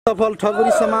सफल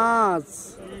ठकुरी समाज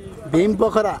भीम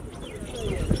पोखरा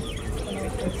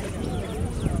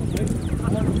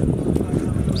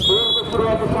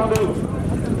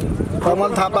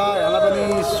कमल थापा यहाँलाई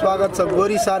पनि स्वागत छ।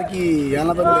 गोरी सार्की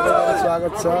यहाँलाई पनि धेरै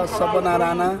स्वागत छ। सपना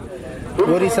राणा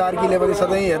गोरी सार्कीले पनि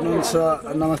सधैँ हेर्नुहुन्छ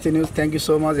नमस्ते news. Thank you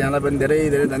so much. यहाँलाई पनि धेरै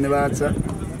धेरै धन्यवाद छ।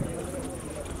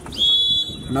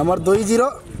 नम्बर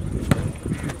 20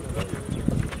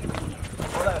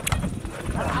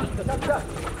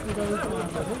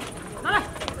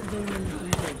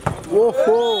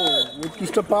 ओहो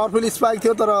उत्कृष्ट पावरफुल स्पाइक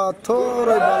थियो तर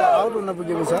थोरै बल आउट हुन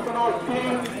पुगेको छ।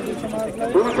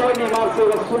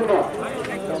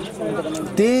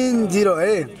 3-0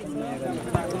 है।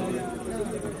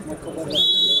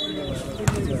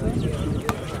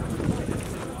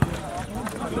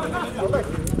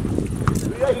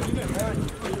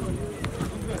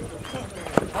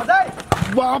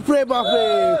 बाफ्रे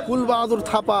कुलबहादुर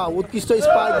थापा उत्कृष्ट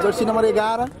spike Jersey number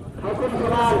 11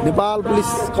 Nepal police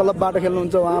क्लबबाट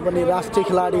खेल्नुहुन्छ। उहाँ पनि राष्ट्रिय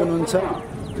खेलाडी हुनुहुन्छ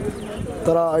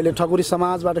तर अहिले ठकुरी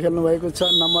समाजबाट खेल्नु भएको छ।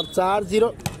 नम्बर 4-0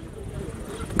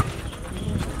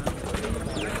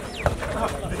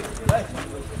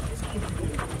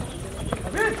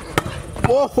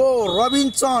 ओहो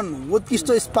रविनचन उत्कृष्ट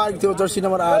स्पाइक थियो जर्सी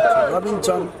नम्बर 8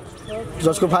 रविनचन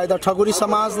जसको फाइदा ठकुरी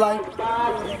समाजलाई।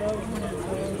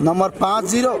 नम्बर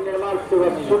 5-0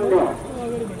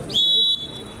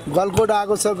 गलकोट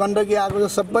आएको छ, गण्डकी आएको छ,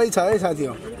 सबै छ है साथी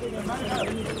हो।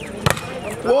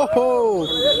 ओहो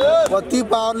कति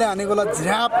पावरले हानेको ल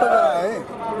झ्याप गराए।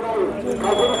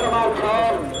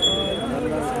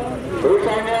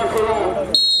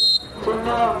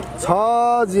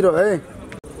 6-0 है।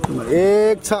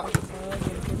 1 छ।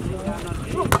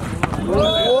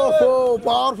 ओहो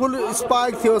पावरफुल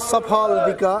स्पाइक थियो सफल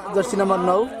विका जर्सी नम्बर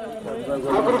 9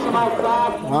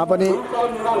 उहाँ पनि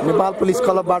नेपाल पुलिस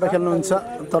क्लबबाट खेल्नुहुन्छ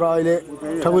तर अहिले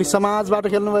ठकुरी समाजबाट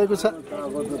खेल्नु भएको छ।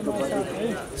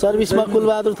 सर्भिसमा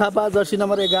कुलबहादुर थापा जर्सी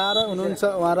नम्बर 11 हुनुहुन्छ।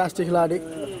 उहाँ राष्ट्रिय खेलाडी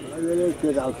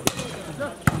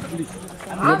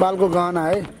नेपालको गहना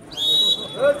है।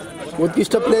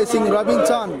 उत्कृष्ट प्लेसिङ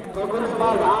रविनचन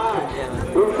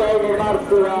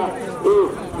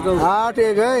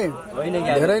 8-1 है।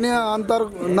 धेरै नै अन्तर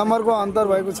नम्बरको अन्तर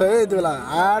भएको छ है त्यो बेला।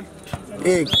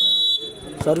 8-1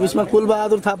 सर्भिसमा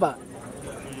कुलबहादुर थापा।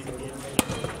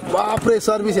 बाफ्रे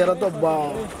सर्भिस हेर त बा।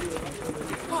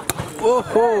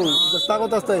 ओहो जस्ताको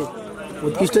तस्तै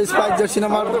उत्कृष्ट स्पाइक जर्सी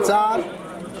नम्बर 4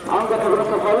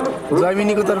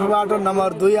 जैमिनीको तर्फबाट नम्बर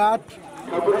 2-8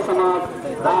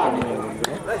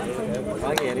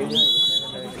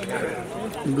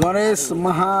 गणेश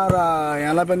महारा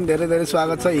यहाँलाई पनि धेरै धेरै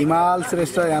स्वागत छ। हिमाल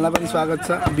श्रेष्ठ यहाँलाई पनि स्वागत छ।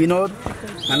 विनोद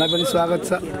यहाँलाई पनि स्वागत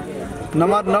छ।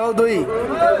 नम्बर 9-2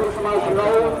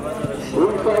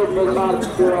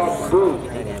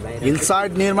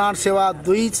 हिलसाइड निर्माण सेवा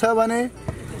 2 छ भने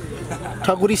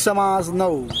ठकुरी समाज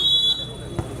 9।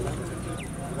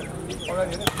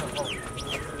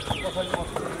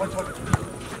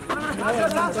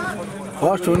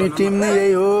 फर्स्ट हुने टिम नै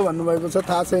यही हो भन्नुभएको छ।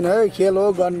 थाहा छैन है। खेल हो।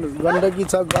 गण्डकी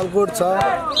छ, गलकोट छ।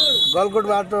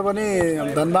 गलकोटबाट पनि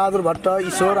धनबहादुर भट्ट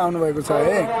ईश्वर आउनुभएको छ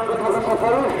है।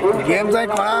 गेम चाहिँ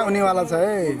कडा हुनेवाला छ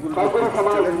है।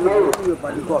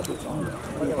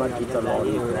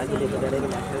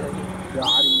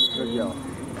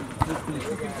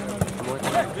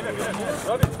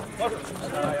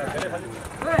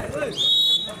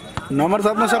 नम्बर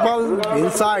थप्न सफल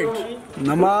हिलसाइड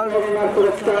नम्बर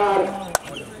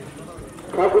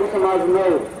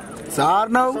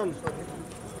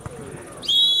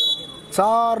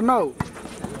 4-9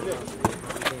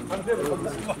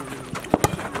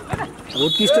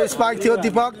 उत्कृष्ट स्पाइक थियो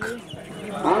दीपक।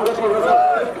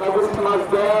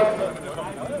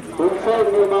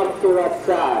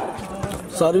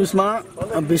 सर्भिसमा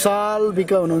विशाल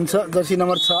विका हुनुहुन्छ जर्सी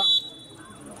नम्बर 6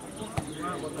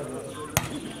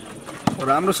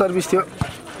 राम्रो सर्भिस थियो।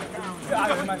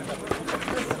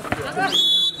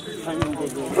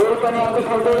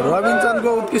 रविनचनको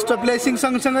उत्कृष्ट प्लेसिङ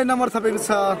सँगसँगै नम्बर थपेको छ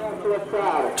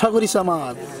ठकुरी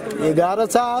समाज।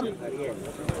 11-4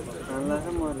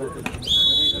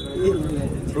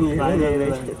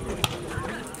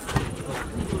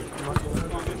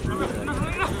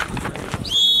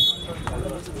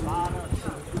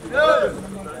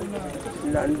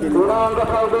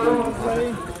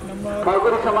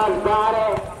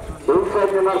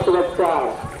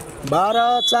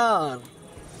 12-4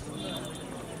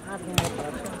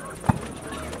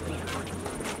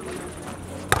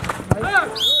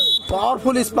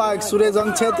 पावरफुल स्पाइक सुरेजङ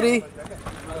छेत्री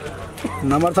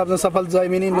नंबर थप्न सफल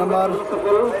जैमिनी नंबर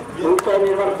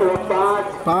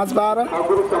 5-12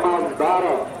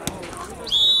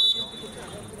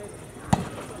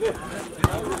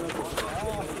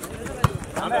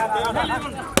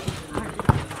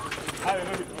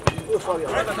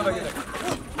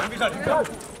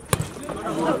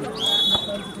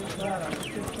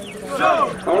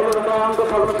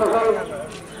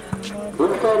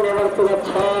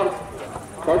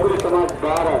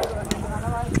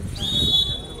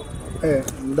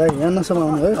 दाइ यहाँ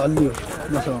नसमाउनु है हल्लियो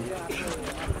नसमाउनु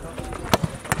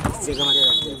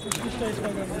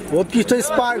उत्कृष्ट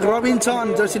स्पार्क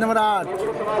रबिन्सन जर्सी नम्बर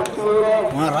 8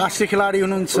 उहाँ राष्ट्रिय खेलाडी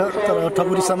हुनुहुन्छ तर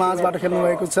ठकुरी समाजबाट खेल्नु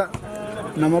भएको छ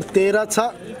नम्बर 13 छ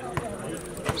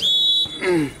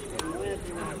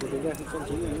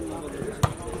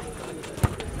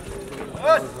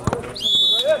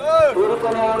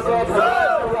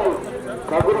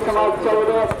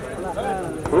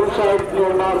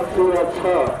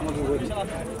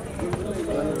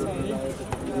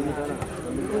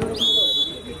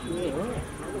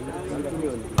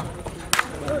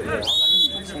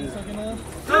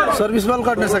सर्भिस बल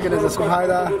काट्न सकेन जसको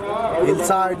फाइदा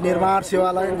हिलसाइड निर्माण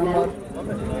सेवालाई नम्बर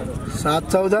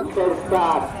 714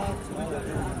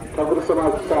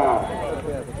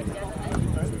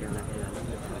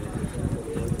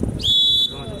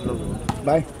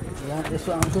 भाइ यहाँ यसो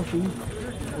आउँछ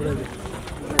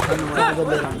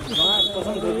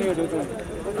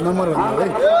नम्बर भन्नु है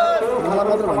नम्बर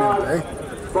मात्र भन्नु है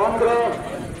 15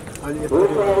 Anil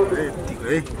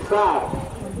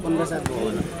number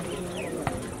 16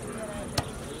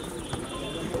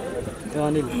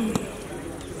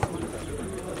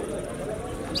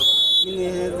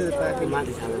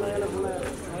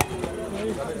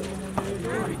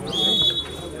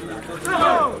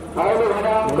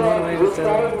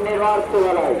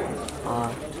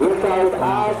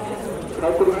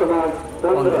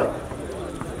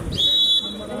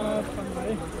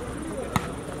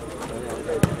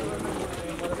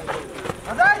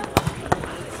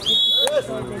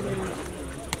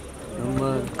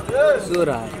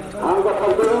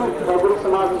 Thakuri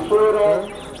Samaj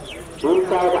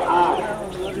inside 8.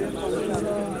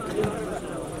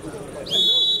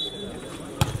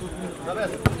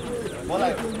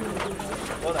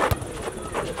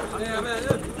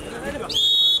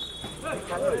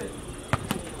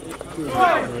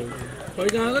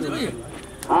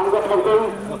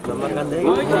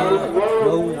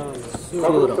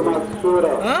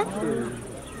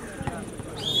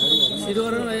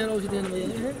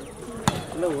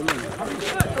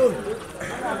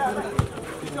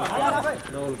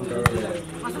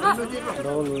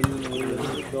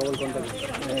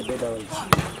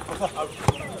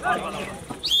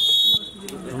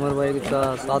 Number भाई का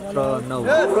 17-9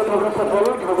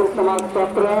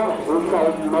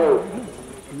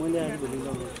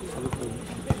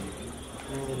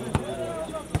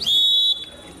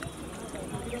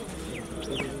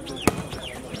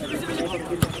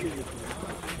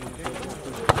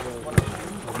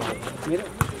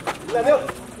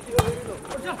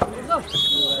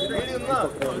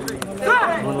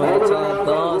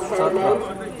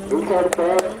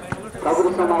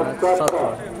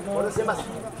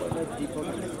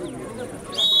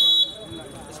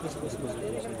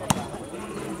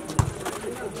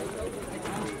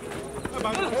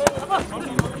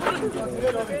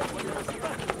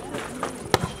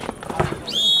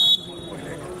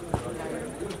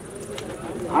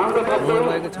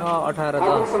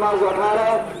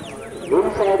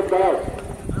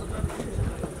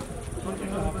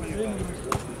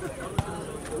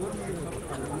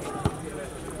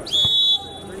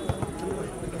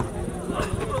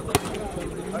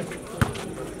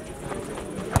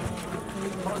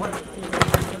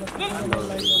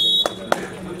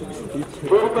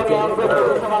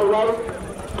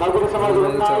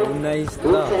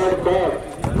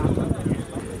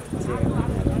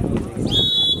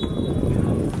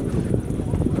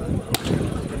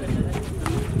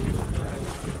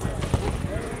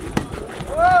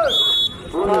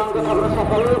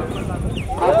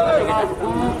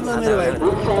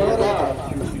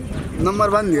 नम्बर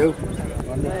भन्दियो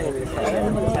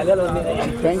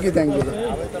थ्याङ्क यू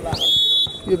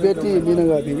यो बेटी लिन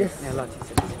गएको थिएँ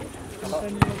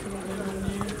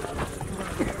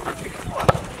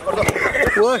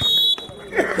कि ओ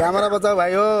क्यामेरा बचाऊ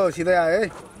भाइ हो सिधै आयो है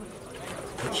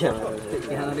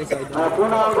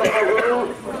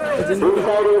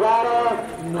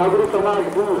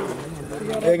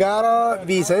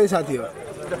 11-20 है साथी हो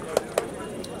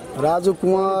राजु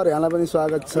कुमार यहाँलाई पनि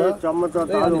स्वागत छ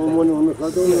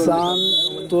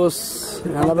सन्तोष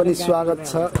यहाँलाई पनि स्वागत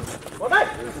छ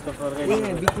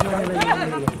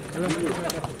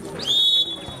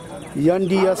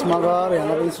एनडीएस मगर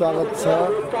यहाँलाई पनि स्वागत छ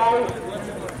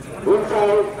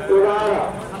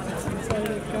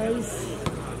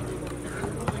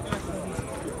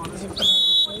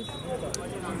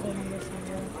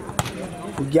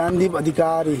ज्ञानदीप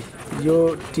अधिकारी यो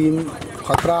टिम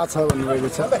खतरा छ भन्नुभएको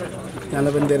छ।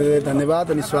 यहाँलाई पनि धेरै धेरै धन्यवाद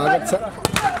अनि स्वागत छ।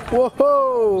 ओहो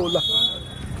ल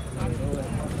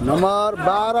नम्बर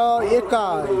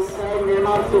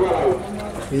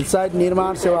 12-21 हिलसाइड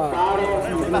निर्माण सेवा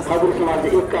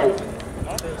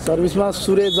सर्भिसमा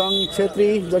सूर्यजङ छेत्री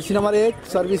जर्सी नम्बर 1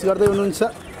 सर्भिस गर्दै हुनुहुन्छ।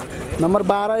 नम्बर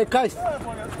 12-21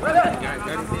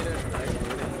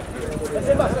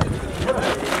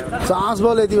 चान्स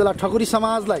बल यति बेला ठकुरी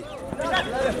समाजलाई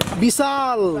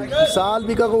विशाल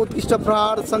विकको उत्कृष्ट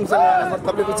प्रहार सँगसँगै नम्बर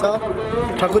थपेको छ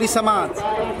ठकुरी समाज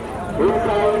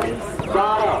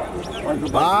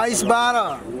 22-12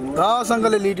 10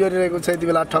 अङ्कले लिड गरिरहेको छ यति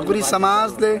बेला ठकुरी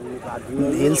समाजले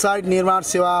हिलसाइड निर्माण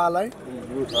सेवालाई।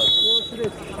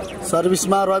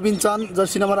 सर्भिसमा रविनचन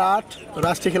जर्सी नम्बर 8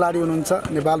 राष्ट्रिय खेलाडी हुनुहुन्छ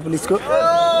नेपाल पुलिसको।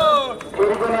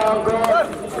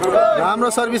 राम्रो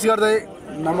सर्भिस गर्दै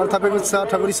नम्बर थपेको छ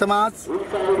ठकुरी समाज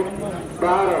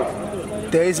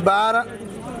 23-12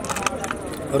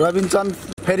 रविनचन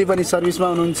फेरि पनि सर्भिसमा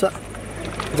हुनुहुन्छ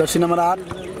जर्सी नम्बर 8।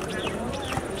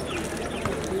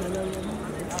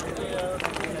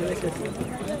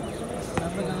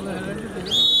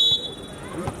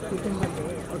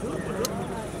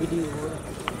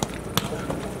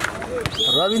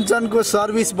 रविनचनको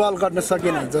सर्भिस बल गर्न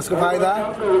सकेन जसको फाइदा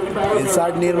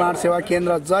हिलसाइड निर्माण सेवा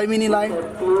केन्द्र जैमिनीलाई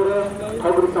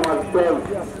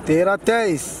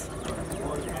 13-23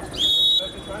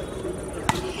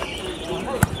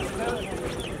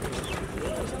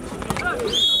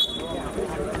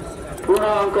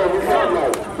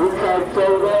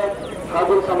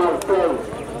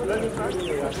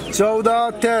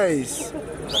 14-23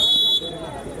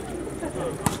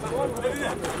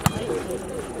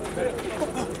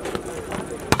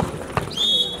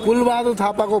 कुलबहादुर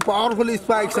थापाको पावरफुल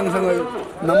स्पाइक सँगसँगै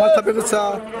नम्बर थपेको छ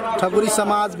ठकुरी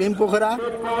समाज भीम पोखरा।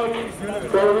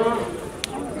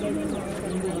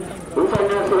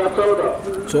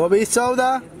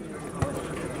 24-14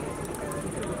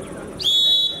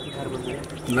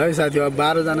 ल साथी अब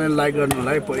 12 जनाले लाइक गर्नु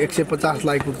होला है 150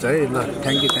 लाइक पुग्छ है ल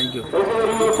थ्याङ्क यू।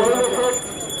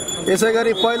 यसै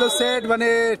गरी पहिलो सेट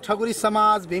भने ठकुरी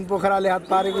समाज भीम पोखराले हात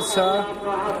पारेको छ।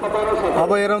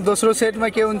 अब हेरौँ दोस्रो सेटमा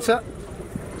के हुन्छ।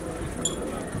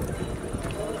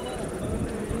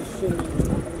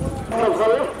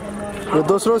 यो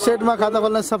दोस्रो सेटमा खाता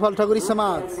खोल्न सफल ठकुरी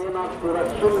समाज।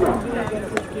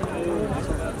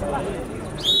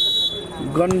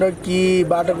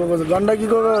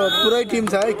 गण्डकीको पुरै टिम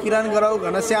छ है। किरण गराउ,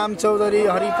 घनश्याम चौधरी,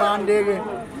 हरि पाण्डे,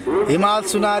 हिमाल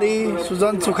सुनारी,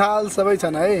 सुजन सुखाल सबै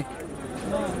छन् है।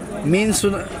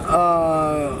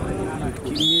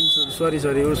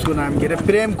 सरी उसको नाम के अरे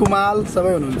प्रेम कुमाल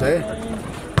सबै हुनुहुन्छ है।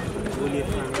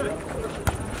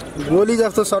 गोली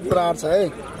जस्तो सर्ट प्रहार छ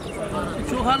है।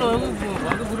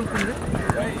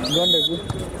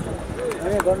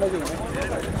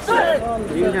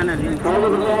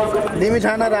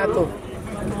 लिमिठाना रातो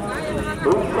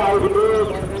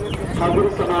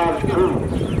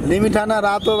लिमिठाना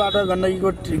रातोबाट गण्डकीको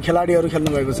खेलाडीहरू खेल्नु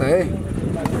भएको छ है।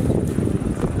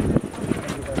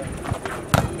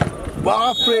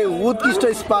 बाफरे उत्कृष्ट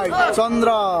स्पाइक चन्द्र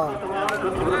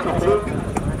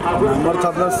नम्बर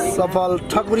थप्न सफल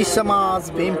ठकुरी समाज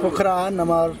भीम पोखरा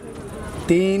नम्बर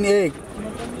 3-1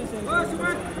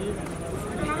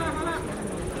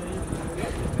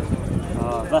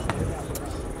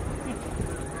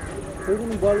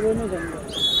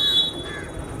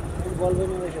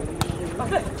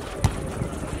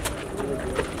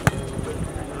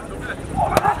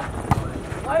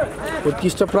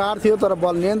 उत्कृष्ट प्रहार थियो तर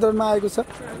बल नियन्त्रणमा आएको छ।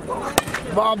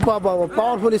 बाबा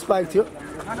पावरफुल स्पाइक थियो।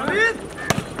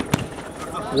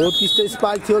 उत्कृष्ट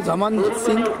स्पाइक थियो झमन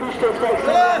सिंह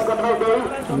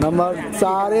नम्बर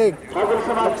 4-1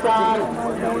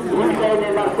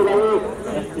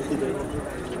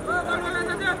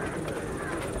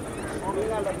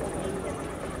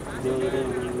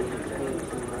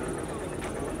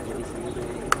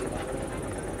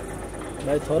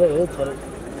 भाइ थोरै हो थोरै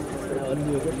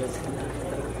अन्य हो बस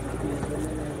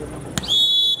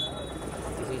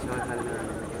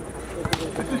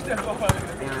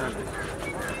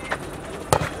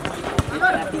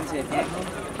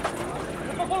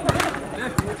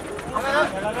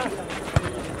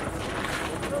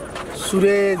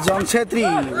सूर्यजङ छेत्री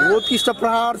उत्कृष्ट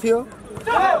प्रहार थियो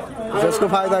जसको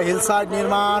फाइदा हिलसाइड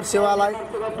निर्माण सेवालाई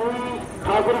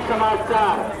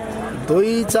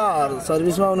 2-4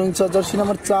 सर्भिसमा हुनुहुन्छ जर्सी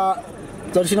नम्बर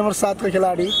 7 का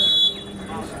खेलाडी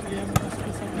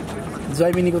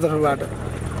जैमिनीको तर्फबाट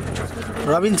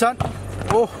रविनचन।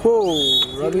 ओहो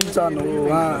रविनचन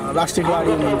उहाँ राष्ट्रिय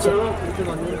खेलाडी हुनुहुन्छ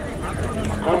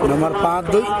नम्बर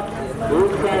 5-2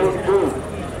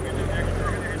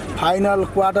 फाइनल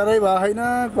क्वार्टरै भयो हैन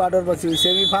क्वार्टर पछि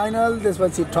सेमी फाइनल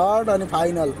त्यसपछि थर्ड अनि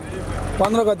फाइनल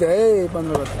 15 गते है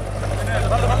 15 गते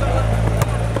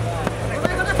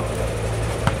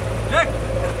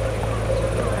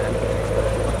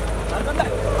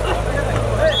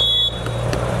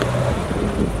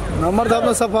नम्बर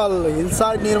थप्न सफल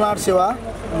हिलसाइड निर्माण सेवा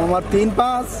नम्बर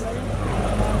 35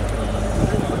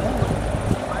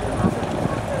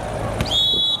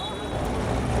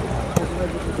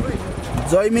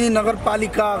 जैमिनी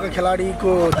नगरपालिकाका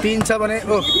खेलाडीको 3 छ भने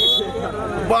ओ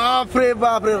बाफ रे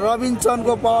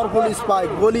रबिन्सनको पावरफुल स्पाइक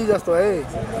गोली जस्तो है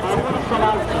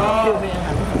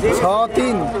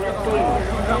 6-3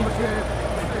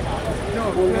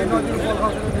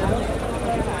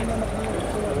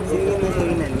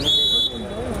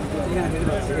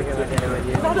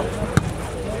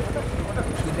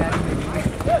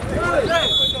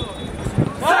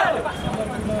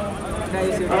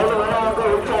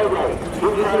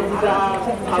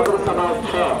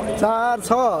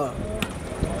 4-6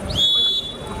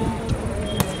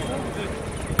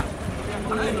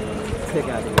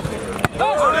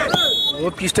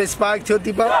 उत्कृष्ट स्पाइक थियो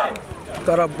तिपा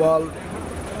तर बल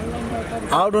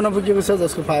आउट हुन पुगेको छ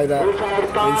जसको फाइदा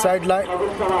हिलसाइडलाई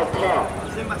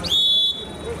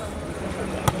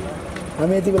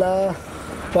हामी यति बेला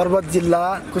पर्वत जिल्ला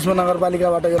कुस्मा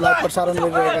नगरपालिकाबाट यो लाइभ प्रसारण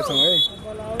गरिरहेका छौँ है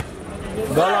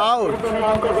बल आउट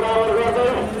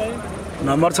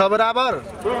नम्बर 6 बराबर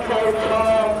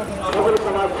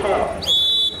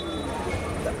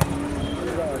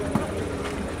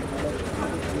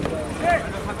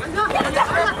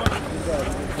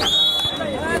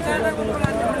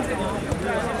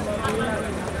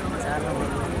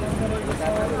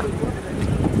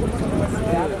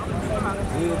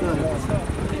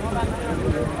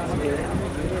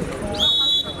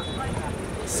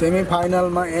सेमी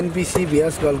फाइनलमा एनपीसी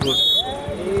भीएस गलकुट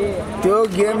त्यो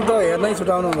गेम त हेर्नै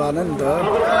छुटाउनु भएन नि त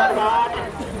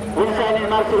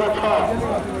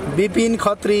विपिन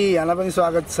खत्री यहाँलाई पनि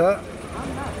स्वागत छ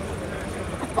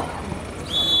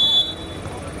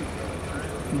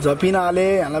जपिन आले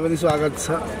यहाँलाई पनि स्वागत छ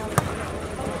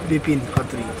विपिन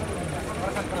खत्री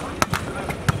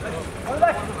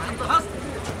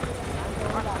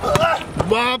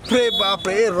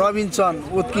बापरे रबिन्सन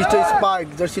उत्कृष्ट स्पाइक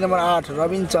जर्सी नम्बर 8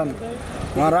 रबिन्सन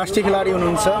उहाँ राष्ट्रिय खेलाडी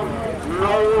हुनुहुन्छ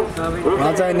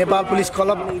उहाँ चाहिँ नेपाल पुलिस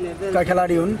क्लबका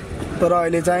खेलाडी हुन् तर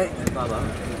अहिले चाहिँ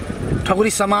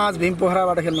ठकुरी समाज भीम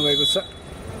पोखराबाट खेल्नु भएको छ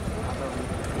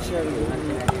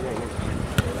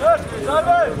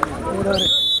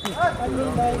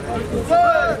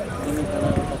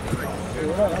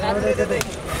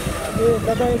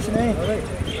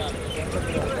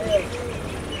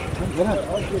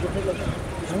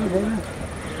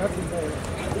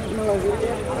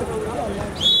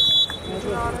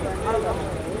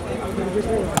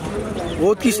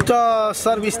उत्कृष्ट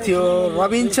सर्भिस थियो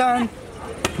रबिन्सन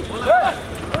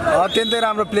अत्यन्तै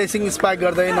राम्रो प्लेसिङ स्पाइक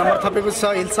गर्दै नम्बर थपेको छ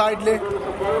हिलसाइडले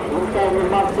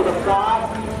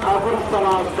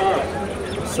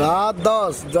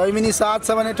 7-10 जैमिनी 7 छ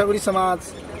भने ठकुरी समाज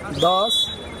 10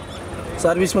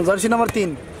 सर्भिसमा जर्सी नम्बर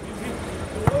 3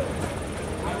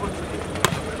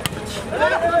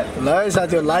 ल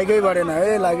साथीहरु लाइकै बढेन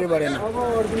है लाइकै बढेन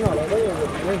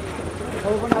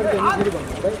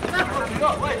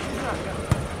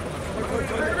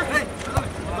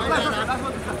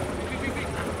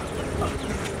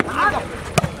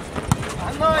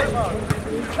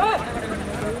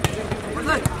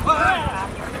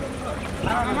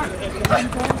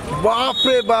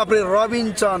बापरे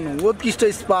रबिन्सन उत्कृष्ट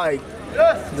स्पाइक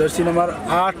जर्सी नम्बर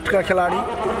 8 का खेलाडी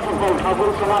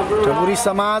ठकुरी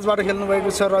समाजबाट खेल्नु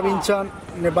भएको छ रबिन्सन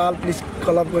नेपाल पुलिस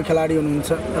क्लबको खेलाडी हुनुहुन्छ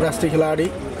राष्ट्रिय खेलाडी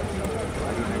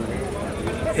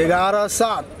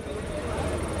 11-7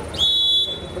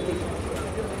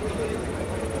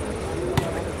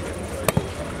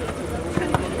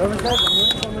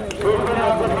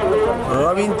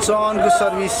 रबिन्सनको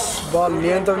सर्भिस बल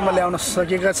नियन्त्रणमा ल्याउन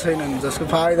सकेका छैनन् जसको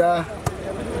फाइदा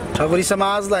ठकुरी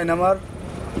समाजलाई नम्बर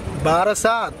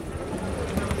 12-7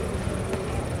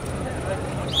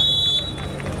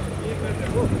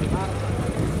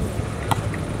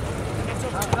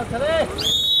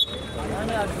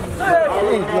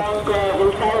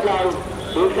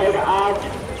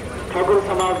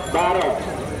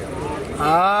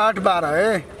 8-12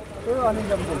 है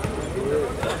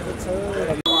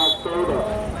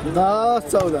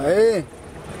 10-14 है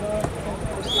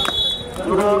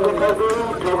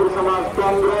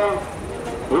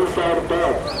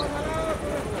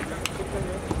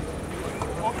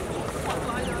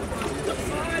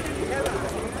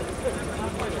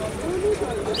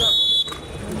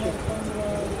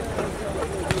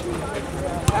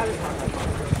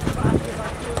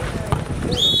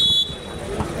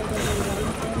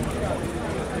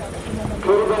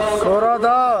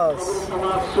 16-10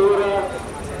 समाज 16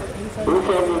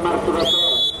 हिलसाइड निर्माण सेवा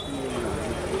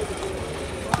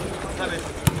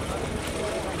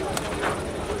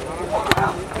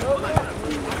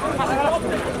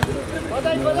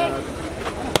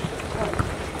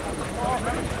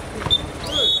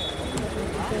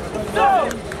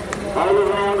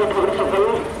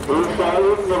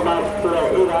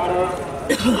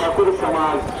ठाकुर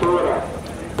समाज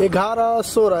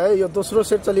 11-16 है यो दोस्रो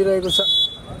सेट चलिरहेको छ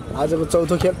आजको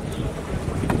चौथो खेल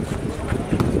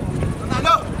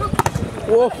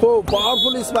ओहो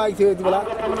पावरफुल स्पाइक थियो यति बेला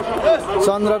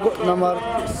चन्द्रको नम्बर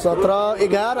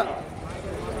 17-11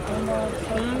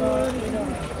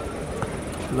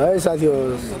 है साथी हो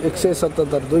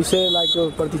 177 200 लाइकको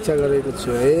प्रतीक्षा गरेको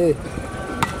छु है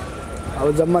अब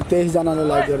जम्मा 23 जनाले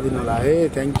लाइक गरिदिनु होला है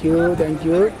थ्यांक यू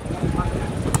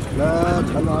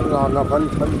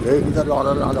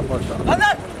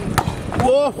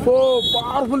ओहो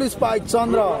पावरफुल स्पाइक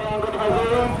चन्द्र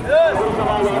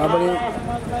यहाँ पनि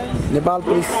नेपाल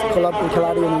पुलिस क्लबको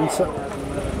खेलाडी हुनुहुन्छ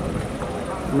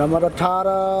नम्बर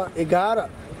 18-11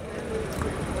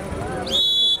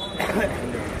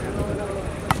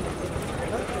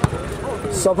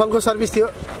 सफलको सर्भिस थियो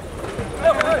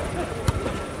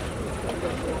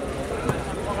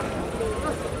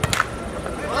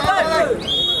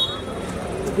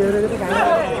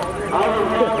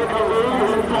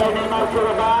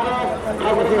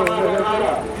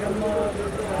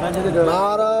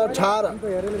बाह्र 18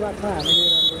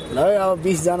 है अब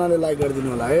 20 जनाले लाइक गरिदिनु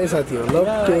होला है साथीहरु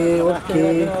ओके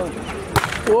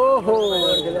ओहो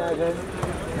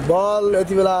बल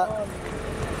यति बेला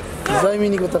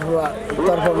जैमिनीको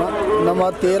तर्फमा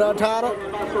number 13-18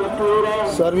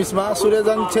 सर्भिसमा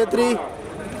सूर्यजन Chhetri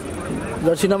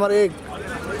Jersey number 1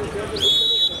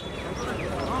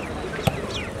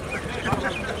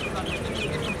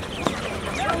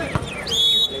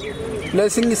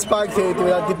 placing spike थियो यति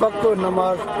बेला दीपकको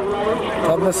नम्बर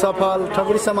थप्न सफल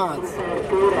ठकुरी समाज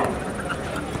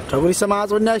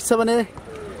 19 छ भने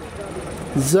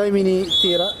जैमिनी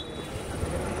 13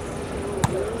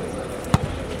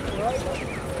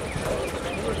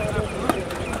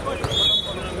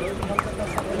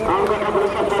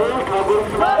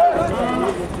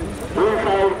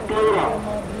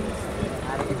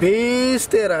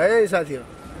 20-13 है साथीहरु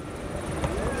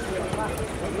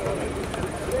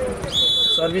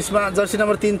सर्भिसमा जर्सी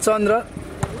नम्बर 3 चन्द्र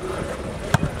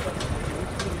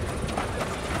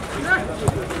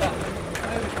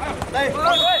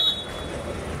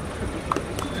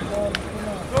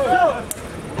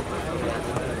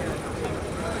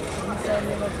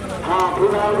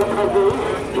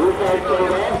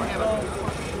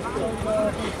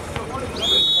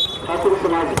ठाकुर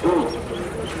समाज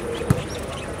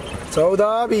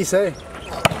 14-20 है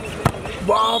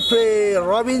बापरे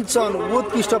रबिन्सन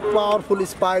उत्कृष्ट पावरफुल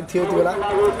स्पाइक थियो त्यो बेला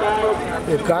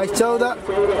 21-14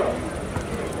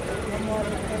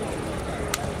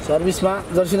 सर्भिसमा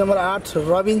जर्सी नम्बर 8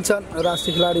 रबिन्सन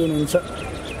राष्ट्रिय खेलाडी हुनुहुन्छ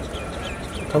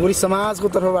ठकुरी समाजको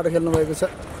तर्फबाट खेल्नु भएको छ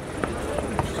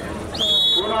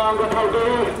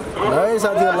है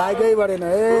साथीहरु लाइकै बढेन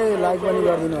है लाइक पनि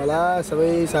गरिदिनु होला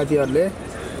सबै साथीहरुले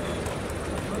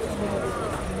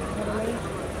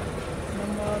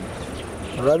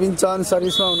रबिन्सन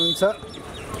सर्भिसमा हुनुहुन्छ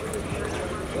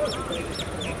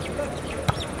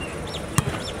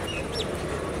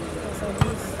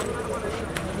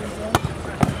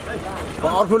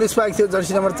पावरफुल स्पाइक थियो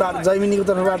जर्सी नम्बर 4 जैमिनीको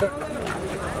तर्फबाट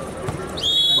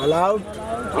बल आउट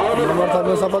नम्बर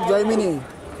थप्न सफल जैमिनी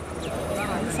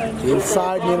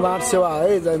हिलसाइड निर्माण सेवा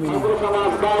है जैमिनी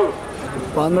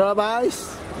 15-22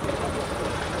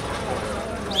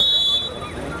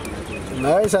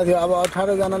 है साथी अब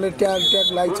 18 जनाले ट्याग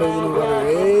लाइक छोडिदिनु पर्यो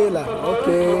है ल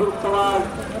ओके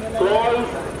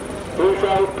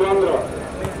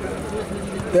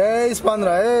 23-15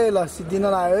 है ल सिद्धिन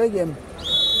लाग्यो है गेम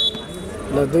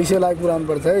ल 200 लाइक पुराउनु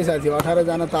पर्छ है साथी 18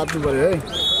 जना तात्नु पर्यो है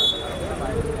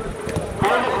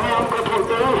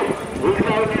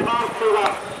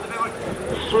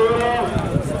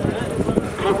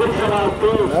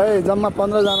है जम्मा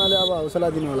 15 जनाले अब हौसला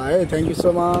दिनु होला है थ्यांक यू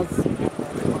सो मच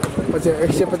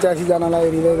 185 जनालाई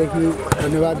हृदयदेखि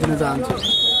धन्यवाद दिन चाहन्छु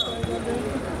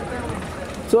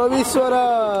 24-16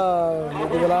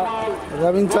 यति बेला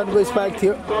रबिन्सनको स्पाइक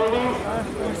थियो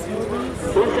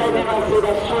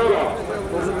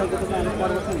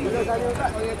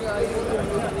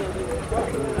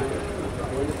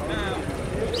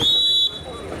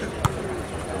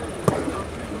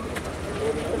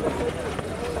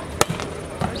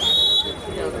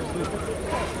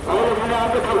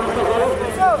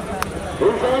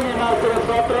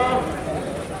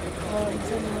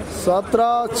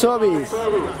 17-24।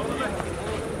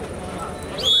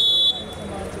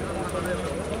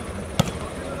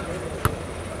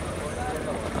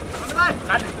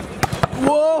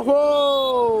 ओहो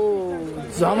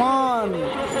जमान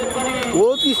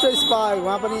उत्कृष्ट स्पाइक।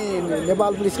 उहाँ पनि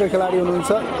नेपाल पुलिसका खेलाडी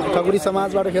हुनुहुन्छ, ठकुरी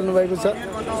समाजबाट खेल्नु भएको छ।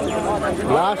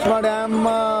 लास्टमा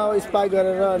ड्याममा स्पाइक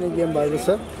गरेर अनि गेम भएको छ।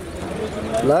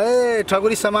 ल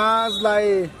ठकुरी समाजलाई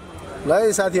ल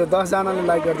साथीहरु 10 जनाले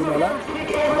लाइक गरिदिनु होला।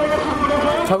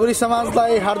 ठकुरी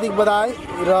समाजलाई हार्दिक बधाई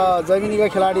र जैमिनीका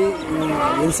खेलाडी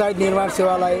हिलसाइड निर्माण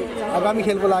सेवालाई आगामी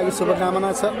खेलको लागि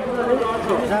शुभकामना छ।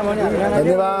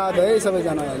 धन्यवाद है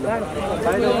सबैजनालाई,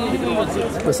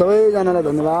 सबैजनालाई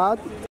धन्यवाद।